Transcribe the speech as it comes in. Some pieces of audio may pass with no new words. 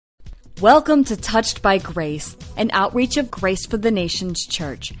Welcome to Touched by Grace, an outreach of Grace for the Nations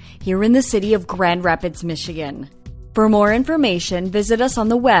Church, here in the city of Grand Rapids, Michigan. For more information, visit us on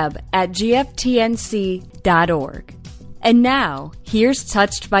the web at gftnc.org. And now, here's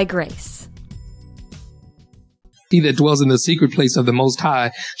Touched by Grace. He that dwells in the secret place of the Most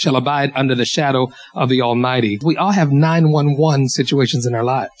High shall abide under the shadow of the Almighty. We all have 911 situations in our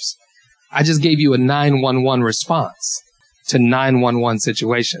lives. I just gave you a 911 response to 911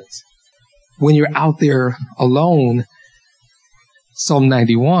 situations. When you're out there alone, Psalm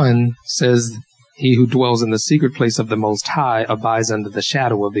 91 says, he who dwells in the secret place of the Most High abides under the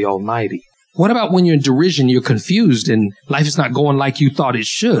shadow of the Almighty. What about when you're in derision, you're confused, and life is not going like you thought it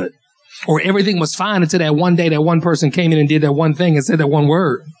should? Or everything was fine until that one day that one person came in and did that one thing and said that one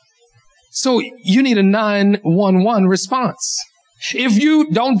word. So you need a 911 response. If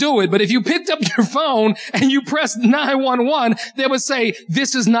you don't do it, but if you picked up your phone and you pressed 911, they would say,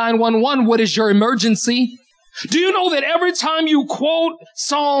 this is 911. What is your emergency? Do you know that every time you quote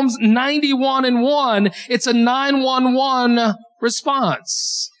Psalms 91:1, it's a 911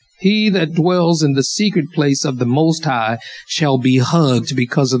 response? He that dwells in the secret place of the Most High shall be hugged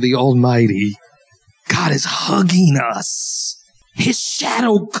because of the Almighty. God is hugging us. His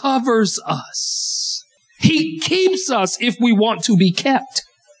shadow covers us. He keeps us if we want to be kept.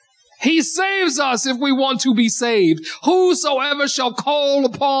 He saves us if we want to be saved. Whosoever shall call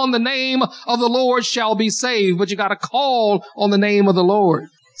upon the name of the Lord shall be saved. But you got to call on the name of the Lord.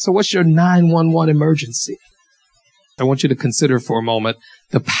 So what's your 911 emergency? I want you to consider for a moment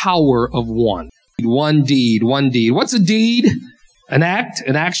the power of one. One deed, one deed. What's a deed? An act,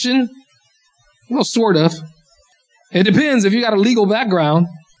 an action? Well, sort of. It depends. If you got a legal background,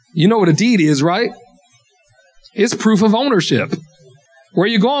 you know what a deed is, right? It's proof of ownership. Where are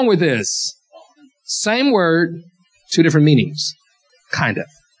you going with this? Same word, two different meanings. Kind of.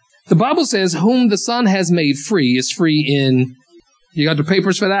 The Bible says, whom the Son has made free is free in... You got the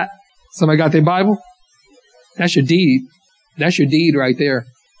papers for that? Somebody got their Bible? That's your deed. That's your deed right there.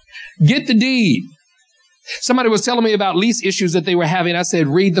 Get the deed. Somebody was telling me about lease issues that they were having. I said,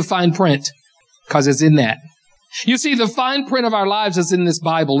 read the fine print, because it's in that. You see, the fine print of our lives is in this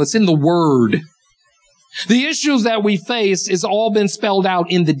Bible. It's in the Word. The issues that we face is all been spelled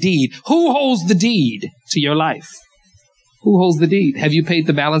out in the deed. Who holds the deed to your life? Who holds the deed? Have you paid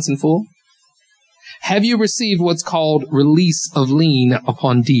the balance in full? Have you received what's called release of lien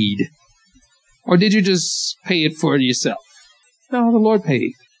upon deed? Or did you just pay it for yourself? No, the Lord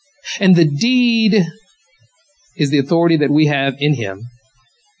paid. And the deed is the authority that we have in Him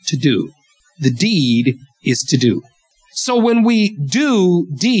to do. The deed is to do. So when we do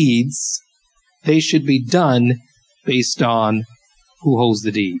deeds, they should be done based on who holds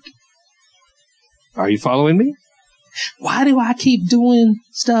the deed. Are you following me? Why do I keep doing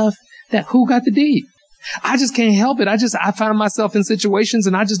stuff that who got the deed? I just can't help it. I find myself in situations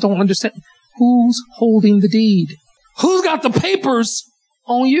and I just don't understand. Who's holding the deed? Who's got the papers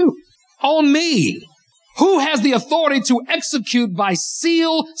on you? On me? Who has the authority to execute by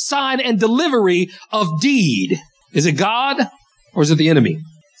seal, sign, and delivery of deed? Is it God or is it the enemy?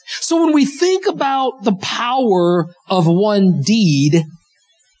 So when we think about the power of one deed,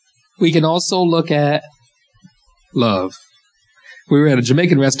 we can also look at love. We were at a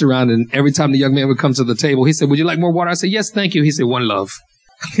Jamaican restaurant, and every time the young man would come to the table, he said, would you like more water? I said, yes, thank you. He said, one love.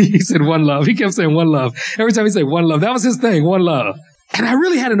 He said, one love. He kept saying one love. Every time he said one love, that was his thing, one love. And I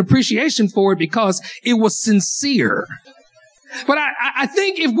really had an appreciation for it because it was sincere. But I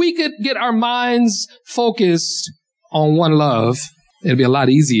think if we could get our minds focused on one love, it'll be a lot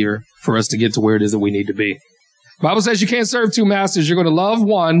easier for us to get to where it is that we need to be. The Bible says you can't serve two masters. You're going to love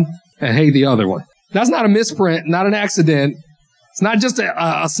one and hate the other one. That's not a misprint, not an accident. It's not just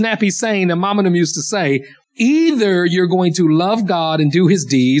a snappy saying that Mama and them used to say. Either you're going to love God and do His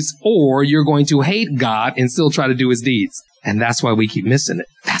deeds, or you're going to hate God and still try to do His deeds. And that's why we keep missing it.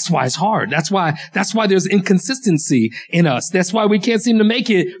 That's why it's hard. That's why there's inconsistency in us. That's why we can't seem to make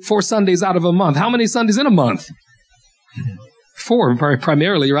it 4 Sundays out of a month. How many Sundays in a month? 4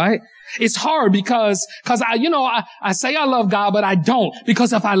 primarily, right? It's hard because I say I love God, but I don't.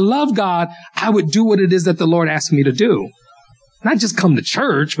 Because if I love God, I would do what it is that the Lord asked me to do. Not just come to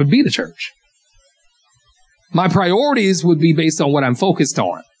church, but be the church. My priorities would be based on what I'm focused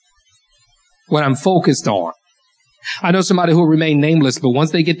on. What I'm focused on. I know somebody who will remain nameless, but once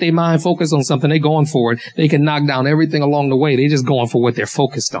they get their mind focused on something, they're going for it. They can knock down everything along the way. They're just going for what they're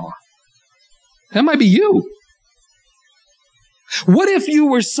focused on. That might be you. What if you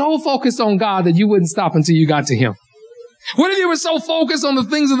were so focused on God that you wouldn't stop until you got to Him? What if you were so focused on the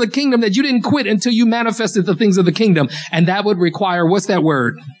things of the kingdom that you didn't quit until you manifested the things of the kingdom? And that would require, what's that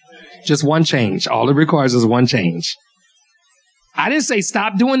word? Just one change. All it requires is one change. I didn't say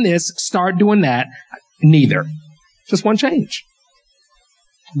stop doing this, start doing that. Neither. Just one change.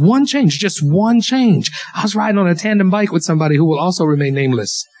 One change, just one change. I was riding on a tandem bike with somebody who will also remain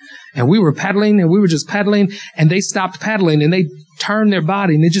nameless. And we were pedaling and we were just pedaling and they stopped pedaling and they turned their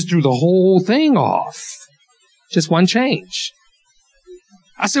body and they just threw the whole thing off. Just one change.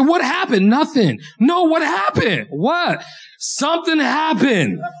 I said, what happened? Nothing. No, what happened? What? Something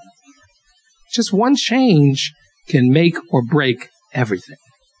happened. Just one change can make or break everything.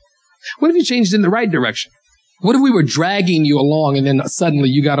 What if you changed in the right direction? What if we were dragging you along and then suddenly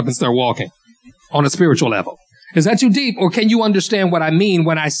you got up and started walking on a spiritual level? Is that too deep? Or can you understand what I mean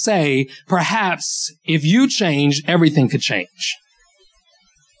when I say perhaps if you changed, everything could change?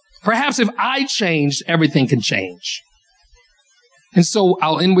 Perhaps if I changed, everything can change. And so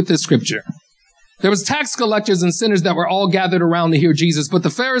I'll end with this scripture. There was tax collectors and sinners that were all gathered around to hear Jesus, but the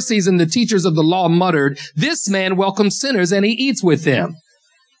Pharisees and the teachers of the law muttered, "This man welcomes sinners and he eats with them."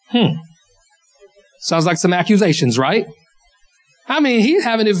 Sounds like some accusations, right? I mean, he's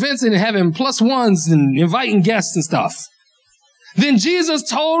having events and having plus ones and inviting guests and stuff. Then Jesus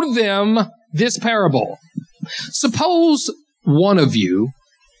told them this parable. Suppose one of you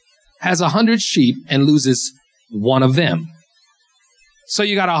has 100 sheep and loses one of them. So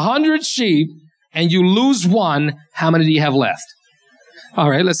you got 100 sheep and you lose one. How many do you have left? All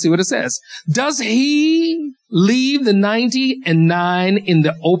right, let's see what it says. Does he leave the 99 in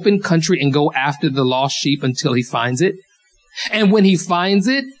the open country and go after the lost sheep until he finds it? And when he finds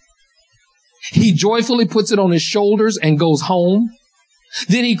it, he joyfully puts it on his shoulders and goes home.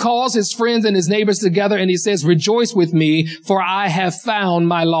 Then he calls his friends and his neighbors together and he says, "Rejoice with me, for I have found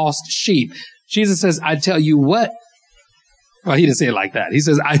my lost sheep." Jesus says, I tell you what. Well, he didn't say it like that. He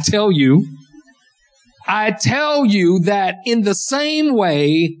says, I tell you that in the same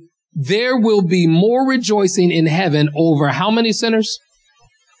way, there will be more rejoicing in heaven over how many sinners?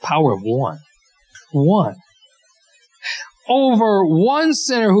 Power of one. One. Over one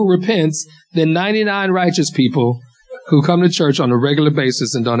sinner who repents than 99 righteous people who come to church on a regular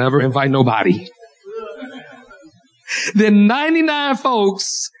basis and don't ever invite nobody. Then 99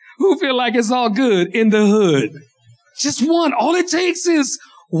 folks who feel like it's all good in the hood. Just one. All it takes is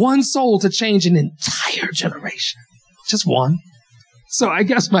one soul to change an entire generation. Just one. So I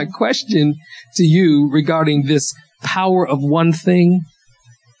guess my question to you regarding this power of one thing,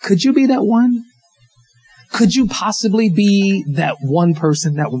 could you be that one? Could you possibly be that one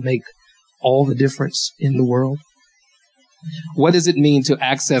person that would make all the difference in the world? What does it mean to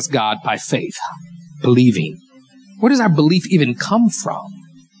access God by faith? Believing. Where does our belief even come from?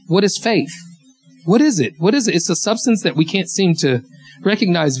 What is faith? What is it? What is it? It's a substance that we can't seem to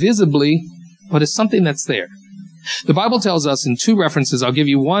recognize visibly, but it's something that's there. The Bible tells us in two references, I'll give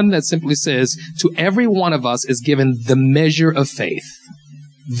you one that simply says, to every one of us is given the measure of faith.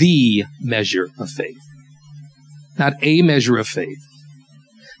 The measure of faith. Not a measure of faith.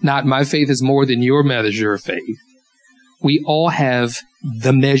 Not my faith is more than your measure of faith. We all have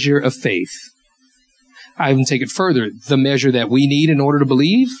the measure of faith. I even take it further, the measure that we need in order to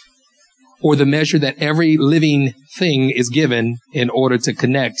believe, or the measure that every living thing is given in order to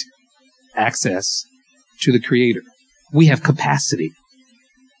connect access to the Creator. We have capacity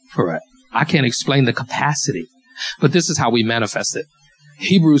for it. I can't explain the capacity, but this is how we manifest it.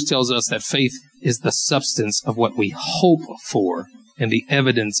 Hebrews tells us that faith is the substance of what we hope for and the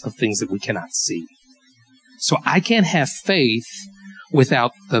evidence of things that we cannot see. So I can't have faith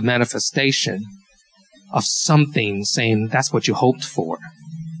without the manifestation of something saying that's what you hoped for.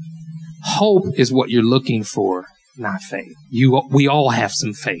 Hope is what you're looking for, not faith. We all have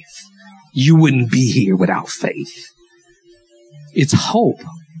some faith. You wouldn't be here without faith. It's hope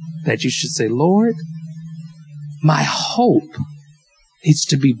that you should say, Lord, my hope needs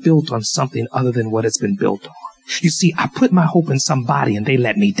to be built on something other than what it's been built on. You see, I put my hope in somebody and they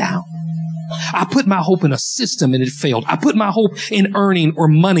let me down. I put my hope in a system and it failed. I put my hope in earning or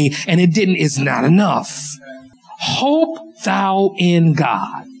money and it didn't. It's not enough. Hope thou in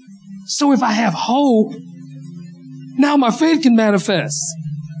God. So if I have hope, now my faith can manifest.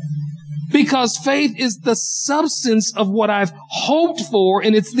 Because faith is the substance of what I've hoped for,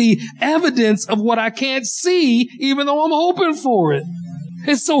 and it's the evidence of what I can't see, even though I'm hoping for it.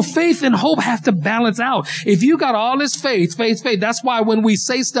 And so faith and hope have to balance out. If you got all this faith, that's why when we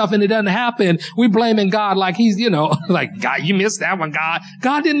say stuff and it doesn't happen, we blaming God like he's, like, God, you missed that one, God.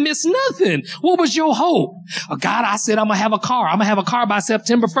 God didn't miss nothing. What was your hope? God, I said I'm going to have a car. I'm going to have a car by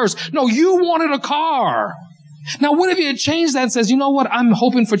September 1st. No, you wanted a car. Now, what if you had changed that and says, you know what? I'm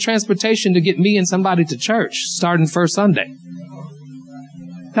hoping for transportation to get me and somebody to church starting first Sunday.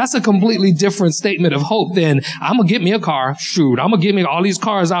 That's a completely different statement of hope than I'm going to get me a car. Shoot, I'm going to get me all these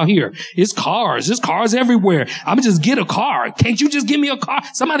cars out here. It's cars. There's cars everywhere. I'm going to just get a car. Can't you just give me a car?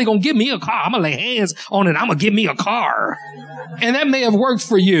 Somebody going to give me a car. I'm going to lay hands on it. I'm going to give me a car. And that may have worked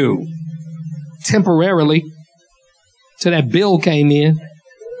for you temporarily till that bill came in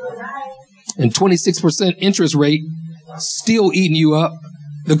and 26% interest rate still eating you up.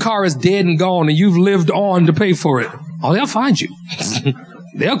 The car is dead and gone and you've lived on to pay for it. Oh, they'll find you.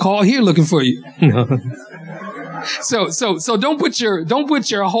 They'll call here looking for you. So don't put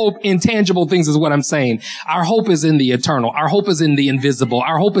your hope in tangible things is what I'm saying. Our hope is in the eternal. Our hope is in the invisible.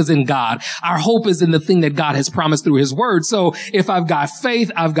 Our hope is in God. Our hope is in the thing that God has promised through his word. So if I've got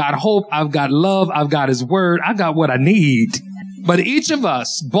faith, I've got hope, I've got love, I've got his word, I got what I need. But each of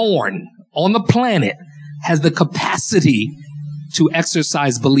us born on the planet has the capacity to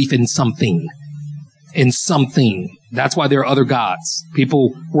exercise belief in something. In something. That's why there are other gods.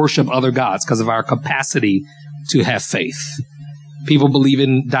 People worship other gods because of our capacity to have faith. People believe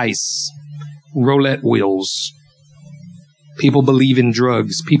in dice, roulette wheels. People believe in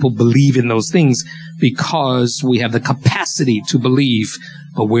drugs. People believe in those things because we have the capacity to believe.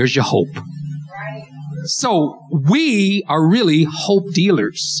 But where's your hope? So we are really hope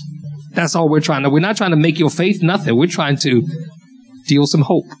dealers. That's all we're trying to. We're not trying to make your faith nothing. We're trying to deal some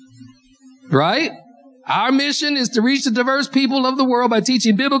hope. Right? Our mission is to reach the diverse people of the world by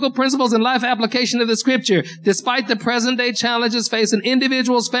teaching biblical principles and life application of the scripture. Despite the present day challenges facing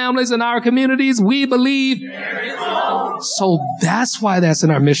individuals, families, and our communities, we believe. So that's why that's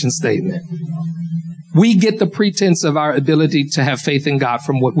in our mission statement. We get the pretense of our ability to have faith in God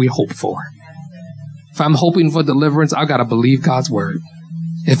from what we hope for. If I'm hoping for deliverance, I got to believe God's word.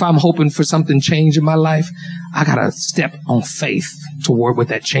 If I'm hoping for something change in my life, I got to step on faith toward what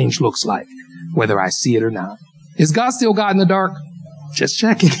that change looks like, whether I see it or not. Is God still God in the dark? Just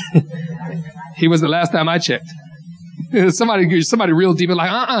checking. He was the last time I checked. Somebody real deep,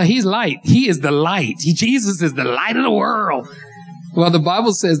 like, he's light. He is the light. Jesus is the light of the world. Well, the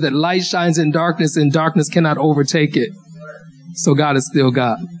Bible says that light shines in darkness and darkness cannot overtake it. So God is still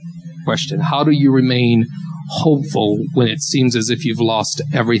God. Question: how do you remain hopeful when it seems as if you've lost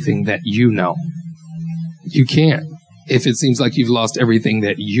everything that you know? You can't. If it seems like you've lost everything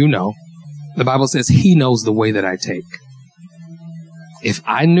that you know, the Bible says he knows the way that I take. If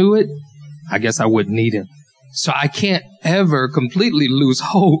I knew it, I guess I wouldn't need him. So I can't ever completely lose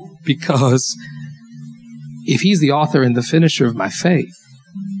hope, because if he's the author and the finisher of my faith,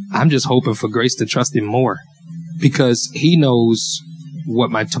 I'm just hoping for grace to trust him more, because he knows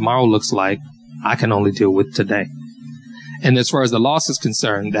what my tomorrow looks like. I can only deal with today. And as far as the loss is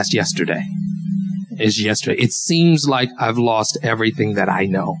concerned, that's yesterday. It's yesterday. It seems like I've lost everything that I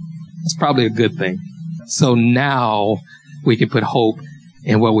know. It's probably a good thing. So now we can put hope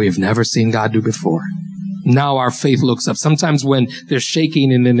in what we've never seen God do before. Now our faith looks up. Sometimes when there's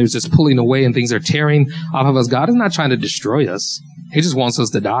shaking and then there's this pulling away and things are tearing off of us, God is not trying to destroy us. He just wants us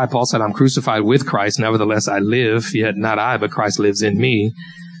to die. Paul said, I'm crucified with Christ. Nevertheless, I live, yet not I, but Christ lives in me.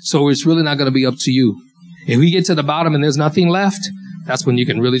 So it's really not going to be up to you. If we get to the bottom and there's nothing left, that's when you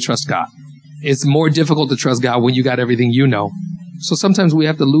can really trust God. It's more difficult to trust God when you got everything you know. So sometimes we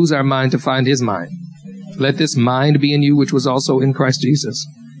have to lose our mind to find his mind. Let this mind be in you, which was also in Christ Jesus.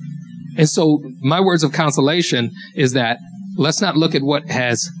 And so my words of consolation is that let's not look at what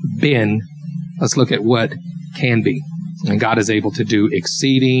has been. Let's look at what can be. And God is able to do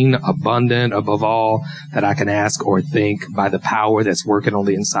exceeding, abundant, above all that I can ask or think by the power that's working on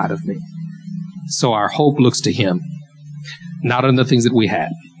the inside of me. So our hope looks to him, not on the things that we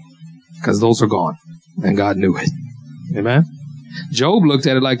had, because those are gone, and God knew it. Amen? Job looked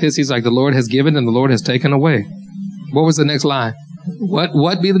at it like this. He's like, the Lord has given and the Lord has taken away. What was the next line?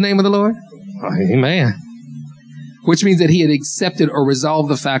 What be the name of the Lord? Amen. Which means that he had accepted or resolved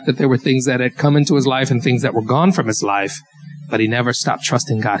the fact that there were things that had come into his life and things that were gone from his life, but he never stopped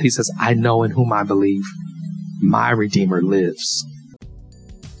trusting God. He says, I know in whom I believe. My Redeemer lives.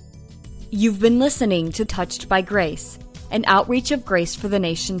 You've been listening to Touched by Grace, an outreach of Grace for the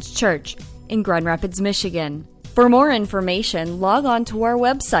Nations Church in Grand Rapids, Michigan. For more information, log on to our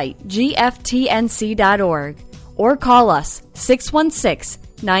website, gftnc.org, or call us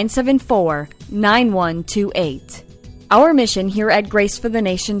 616-974-9128. Our mission here at Grace for the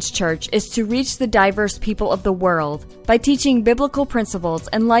Nations Church is to reach the diverse people of the world by teaching biblical principles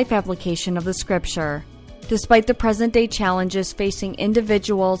and life application of the Scripture. Despite the present-day challenges facing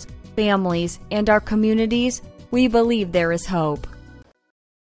individuals, families, and our communities, we believe there is hope.